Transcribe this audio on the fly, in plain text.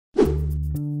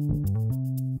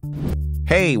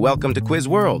Hey, welcome to Quiz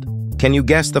World. Can you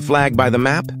guess the flag by the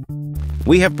map?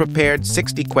 We have prepared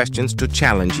 60 questions to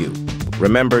challenge you.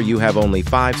 Remember, you have only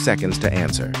 5 seconds to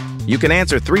answer. You can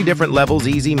answer 3 different levels: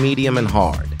 easy, medium, and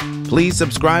hard. Please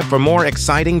subscribe for more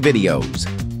exciting videos.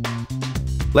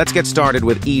 Let's get started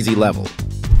with easy level.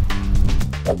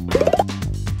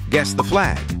 Guess the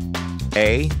flag.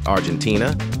 A.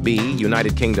 Argentina. B.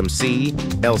 United Kingdom. C.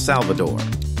 El Salvador.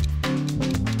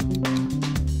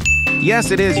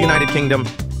 Yes, it is United Kingdom.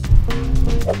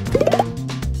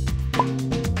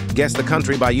 Guess the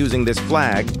country by using this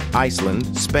flag: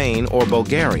 Iceland, Spain, or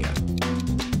Bulgaria.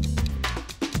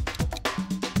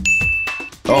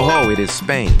 Oh, it is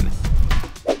Spain.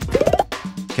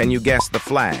 Can you guess the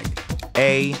flag?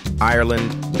 A.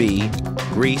 Ireland. B.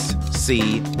 Greece.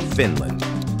 C. Finland.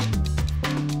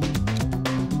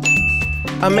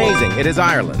 Amazing, it is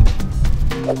Ireland.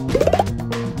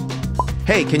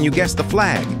 Hey, can you guess the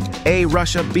flag? A.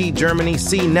 Russia. B. Germany.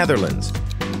 C. Netherlands.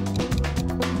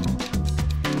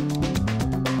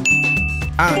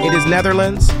 It is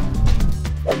Netherlands.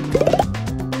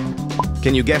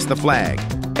 Can you guess the flag?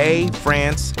 A.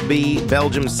 France. B.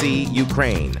 Belgium. C.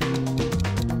 Ukraine.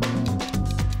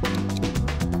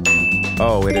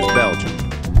 Oh, it is Belgium.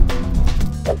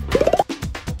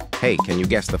 Hey, can you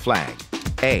guess the flag?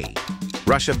 A.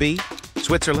 Russia. B.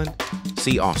 Switzerland.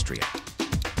 C. Austria.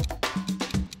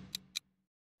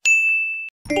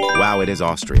 Wow, it is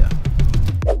Austria.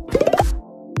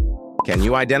 Can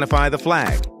you identify the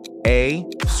flag? A.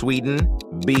 Sweden.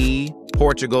 B.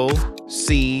 Portugal.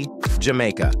 C.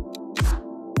 Jamaica.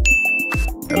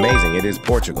 Amazing, it is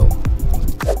Portugal.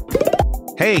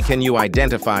 Hey, can you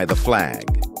identify the flag?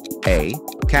 A.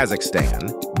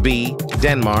 Kazakhstan. B.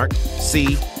 Denmark.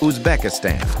 C.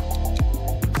 Uzbekistan.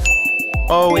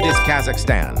 Oh, it is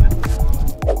Kazakhstan.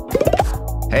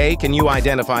 Hey, can you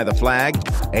identify the flag?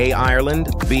 A. Ireland.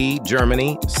 B.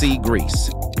 Germany. C.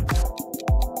 Greece.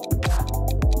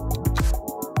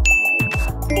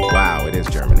 Wow, it is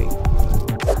Germany.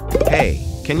 Hey,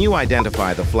 can you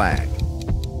identify the flag?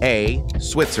 A.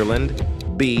 Switzerland.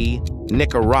 B.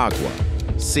 Nicaragua.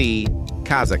 C.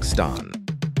 Kazakhstan.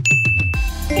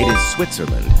 It is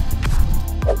Switzerland.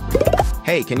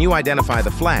 Hey, can you identify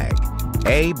the flag?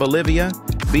 A. Bolivia.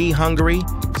 B. Hungary.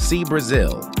 C.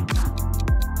 Brazil.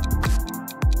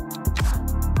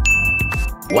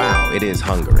 Wow, it is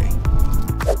Hungary.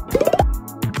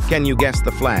 Can you guess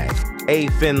the flag? A.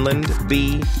 Finland.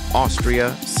 B.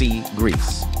 Austria. C.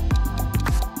 Greece.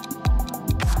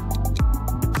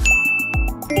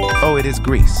 Oh, it is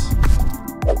Greece.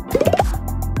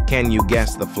 Can you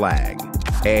guess the flag?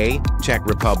 A. Czech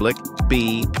Republic.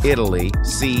 B. Italy.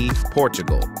 C.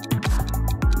 Portugal.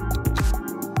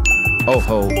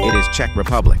 Oh, it is Czech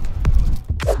Republic.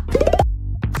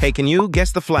 Hey, can you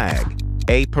guess the flag?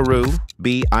 A. Peru.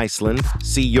 B. Iceland.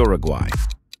 C. Uruguay.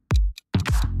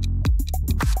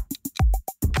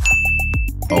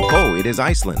 Oh, it is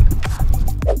Iceland.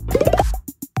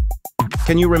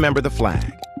 Can you remember the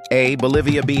flag? A.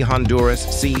 Bolivia. B. Honduras.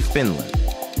 C. Finland.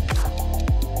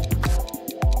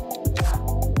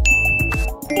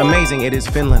 Amazing, it is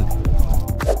Finland.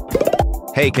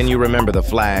 Hey, can you remember the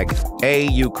flag? A.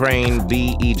 Ukraine.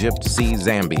 B. Egypt. C.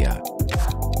 Zambia.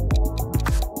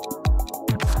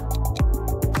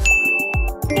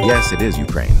 Yes, it is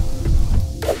Ukraine.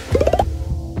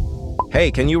 Hey,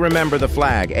 can you remember the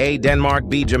flag? A. Denmark.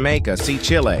 B. Jamaica. C.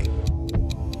 Chile.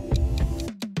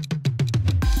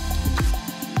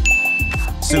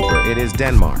 Super, it is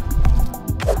Denmark.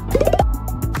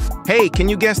 Hey, can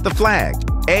you guess the flag?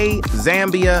 A.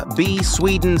 Zambia. B.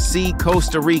 Sweden. C.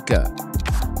 Costa Rica.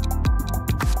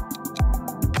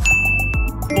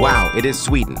 Wow, it is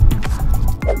Sweden.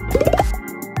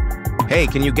 Hey,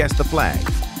 can you guess the flag?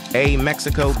 A.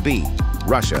 Mexico. B.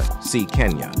 Russia. C.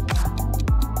 Kenya.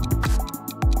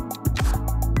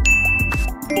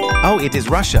 Oh, it is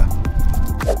Russia.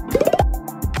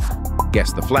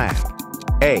 Guess the flag.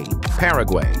 A.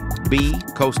 Paraguay. B.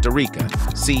 Costa Rica.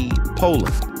 C.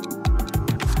 Poland.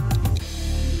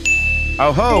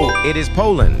 Oh, it is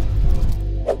Poland.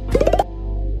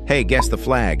 Hey, guess the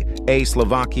flag. A.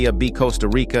 Slovakia. B. Costa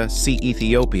Rica. C.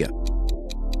 Ethiopia.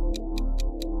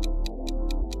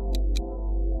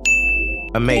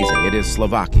 Amazing, it is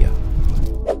Slovakia.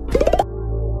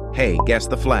 Hey, guess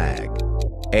the flag.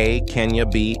 A. Kenya.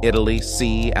 B. Italy.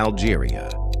 C. Algeria.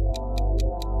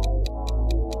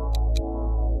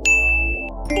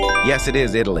 Yes, it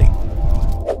is Italy.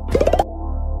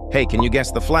 Hey, can you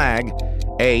guess the flag?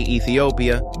 A.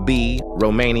 Ethiopia. B.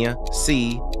 Romania.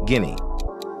 C. Guinea.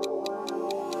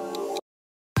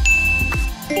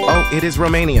 Oh, it is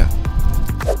Romania.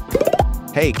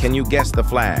 Hey, can you guess the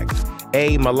flag?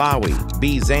 A. Malawi,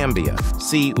 B. Zambia,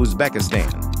 C.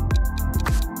 Uzbekistan.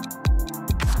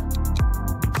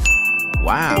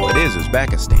 Wow, it is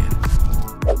Uzbekistan.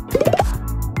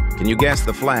 Can you guess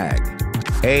the flag?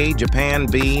 A. Japan,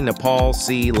 B. Nepal,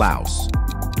 C. Laos.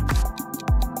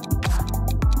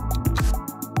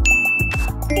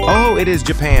 Oh, it is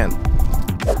Japan.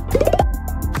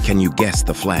 Can you guess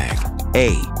the flag?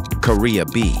 A. Korea,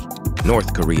 B.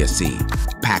 North Korea, C.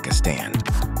 Pakistan.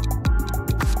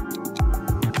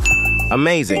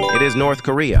 Amazing, it is North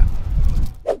Korea.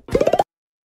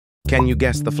 Can you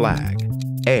guess the flag?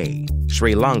 A.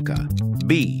 Sri Lanka,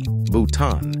 B.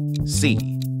 Bhutan, C.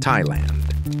 Thailand.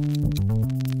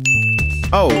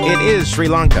 Oh, it is Sri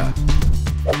Lanka.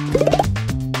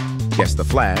 Guess the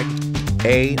flag.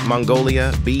 A.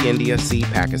 Mongolia, B. India, C.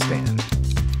 Pakistan.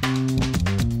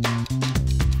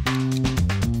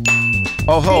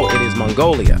 Oh ho, it is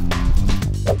Mongolia.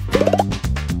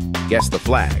 Guess the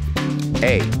flag.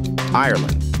 A.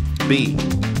 Ireland, B.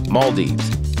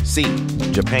 Maldives, C.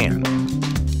 Japan.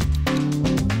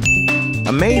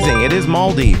 Amazing, it is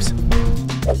Maldives.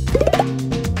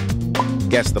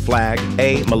 Guess the flag.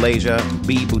 A. Malaysia,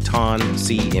 B. Bhutan,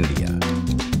 C. India.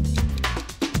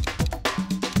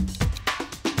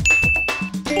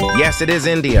 Yes, it is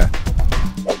India.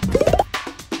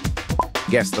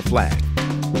 Guess the flag.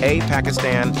 A.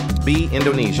 Pakistan, B.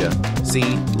 Indonesia, C.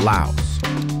 Laos.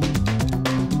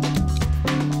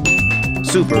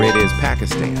 Super, it is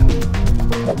Pakistan.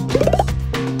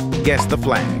 Guess the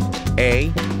flag.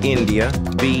 A. India,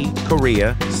 B.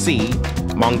 Korea, C.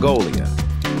 Mongolia.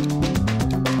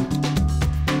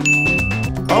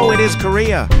 Oh, it is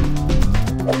Korea.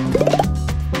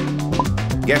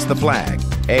 Guess the flag.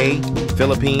 A.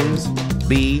 Philippines,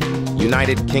 B.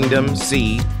 United Kingdom,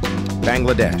 C.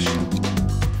 Bangladesh.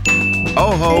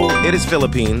 Oh ho, it is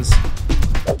Philippines.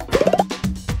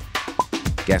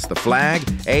 Guess the flag.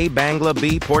 A. Bangla,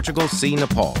 B. Portugal, C.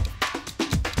 Nepal.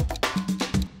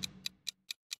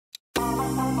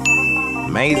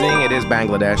 Amazing, it is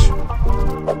Bangladesh.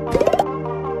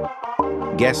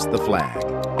 Guess the flag.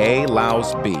 A.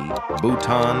 Laos, B.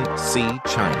 Bhutan, C.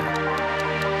 China.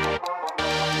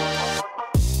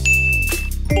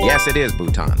 Yes, it is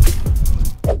Bhutan.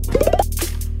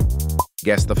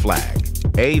 Guess the flag.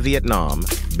 A. Vietnam,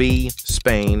 B.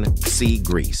 Spain, C.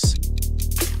 Greece.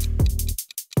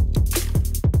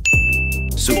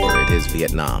 Super, it is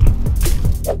Vietnam.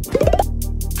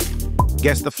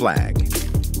 Guess the flag.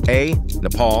 A.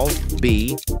 Nepal,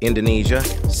 B. Indonesia,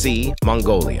 C.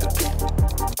 Mongolia.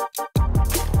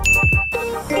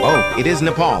 Oh, it is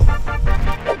Nepal.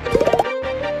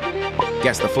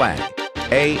 Guess the flag.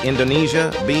 A.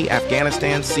 Indonesia, B.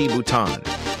 Afghanistan, C. Bhutan.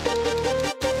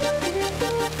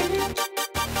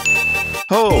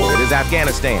 Oh, it is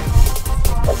Afghanistan.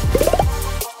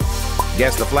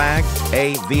 Guess the flag.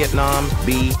 A. Vietnam,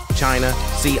 B. China,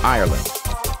 C. Ireland.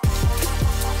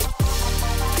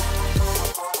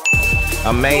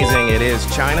 Amazing, it is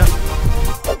China.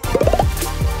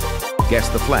 Guess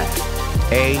the flag.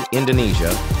 A. Indonesia,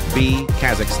 B.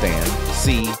 Kazakhstan,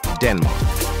 C. Denmark.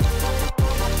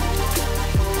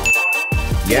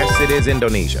 Yes, it is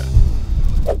Indonesia.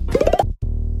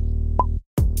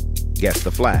 Guess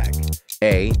the flag.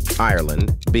 A.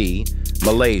 Ireland, B.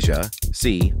 Malaysia,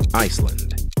 C.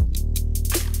 Iceland.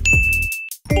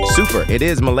 Super, it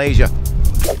is Malaysia.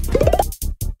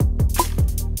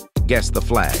 Guess the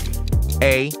flag.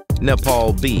 A.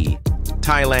 Nepal, B.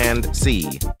 Thailand,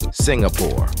 C.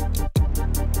 Singapore.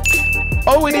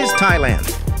 Oh, it is Thailand.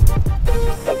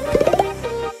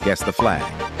 Guess the flag.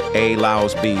 A.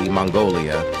 Laos, B.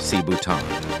 Mongolia, C. Bhutan.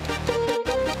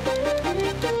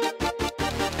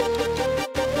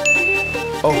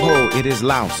 Oh ho, it is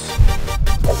Laos.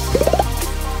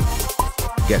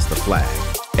 Guess the flag.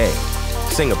 A.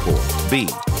 Singapore, B.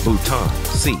 Bhutan,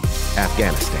 C.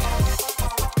 Afghanistan.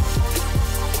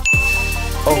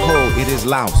 Oh ho, it is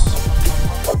Laos.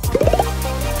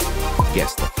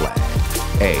 Guess the flag.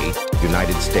 A.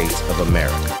 United States of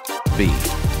America, B.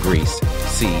 Greece,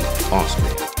 C.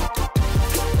 Austria.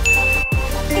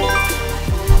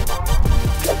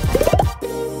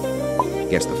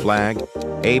 Guess the flag.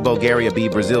 A. Bulgaria, B.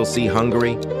 Brazil, C.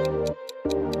 Hungary.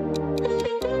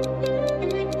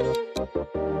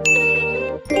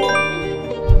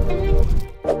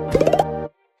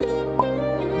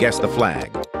 Guess the flag.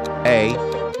 A.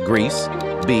 Greece,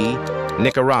 B.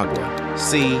 Nicaragua,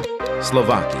 C.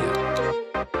 Slovakia.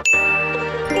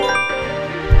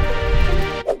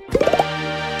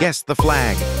 Guess the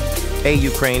flag. A.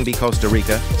 Ukraine, B. Costa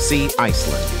Rica, C.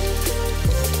 Iceland.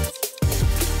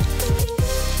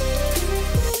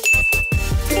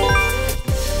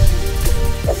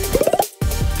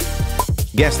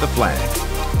 Guess the flag.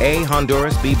 A.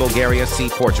 Honduras, B. Bulgaria, C.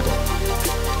 Portugal.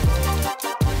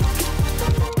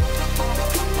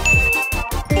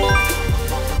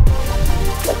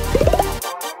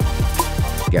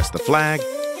 Guess the flag.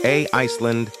 A.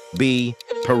 Iceland, B.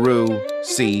 Peru,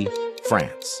 C.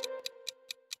 France.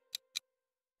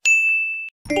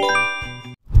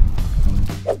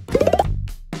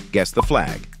 Guess the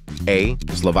flag. A.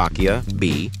 Slovakia,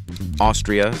 B.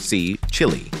 Austria, C.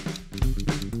 Chile.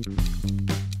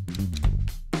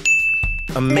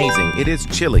 Amazing, it is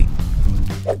Chile.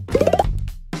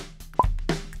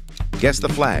 Guess the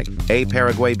flag. A.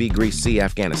 Paraguay, B. Greece, C.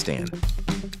 Afghanistan.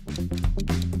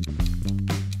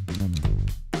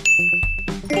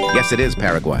 Yes, it is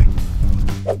Paraguay.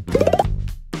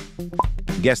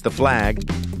 Guess the flag.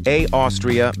 A.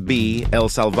 Austria, B. El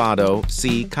Salvador,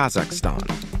 C. Kazakhstan.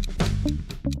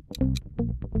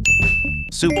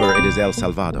 Super, it is El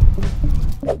Salvador.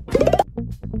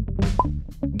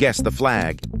 Guess the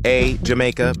flag. A.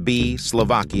 Jamaica, B.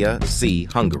 Slovakia, C.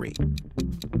 Hungary.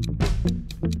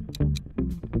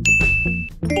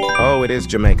 Oh, it is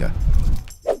Jamaica.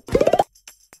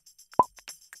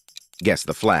 Guess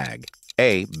the flag.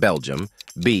 A. Belgium,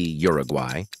 B.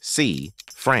 Uruguay, C.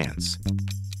 France.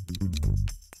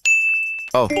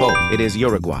 Oh, it is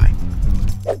Uruguay.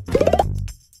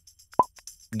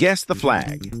 Guess the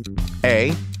flag.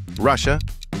 A. Russia,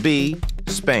 B.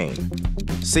 Spain,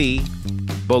 C.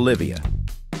 Bolivia.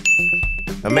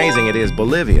 Amazing, it is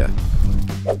Bolivia.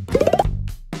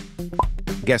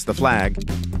 Guess the flag.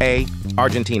 A.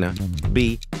 Argentina,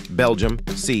 B. Belgium,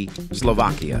 C.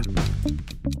 Slovakia.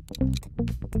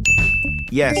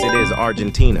 Yes, it is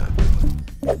Argentina.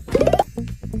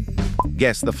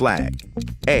 Guess the flag.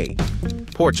 A.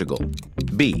 Portugal,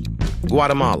 B.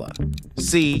 Guatemala,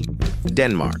 C.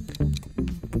 Denmark.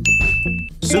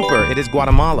 Super, it is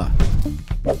Guatemala.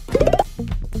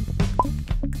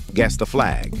 Guess the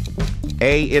flag.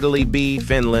 A. Italy, B.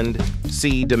 Finland,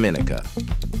 C. Dominica.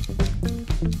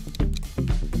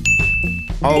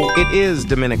 Oh, it is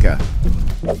Dominica.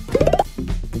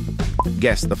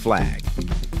 Guess the flag.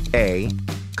 A.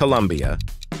 Colombia,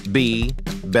 B.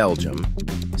 Belgium,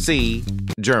 C.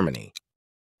 Germany.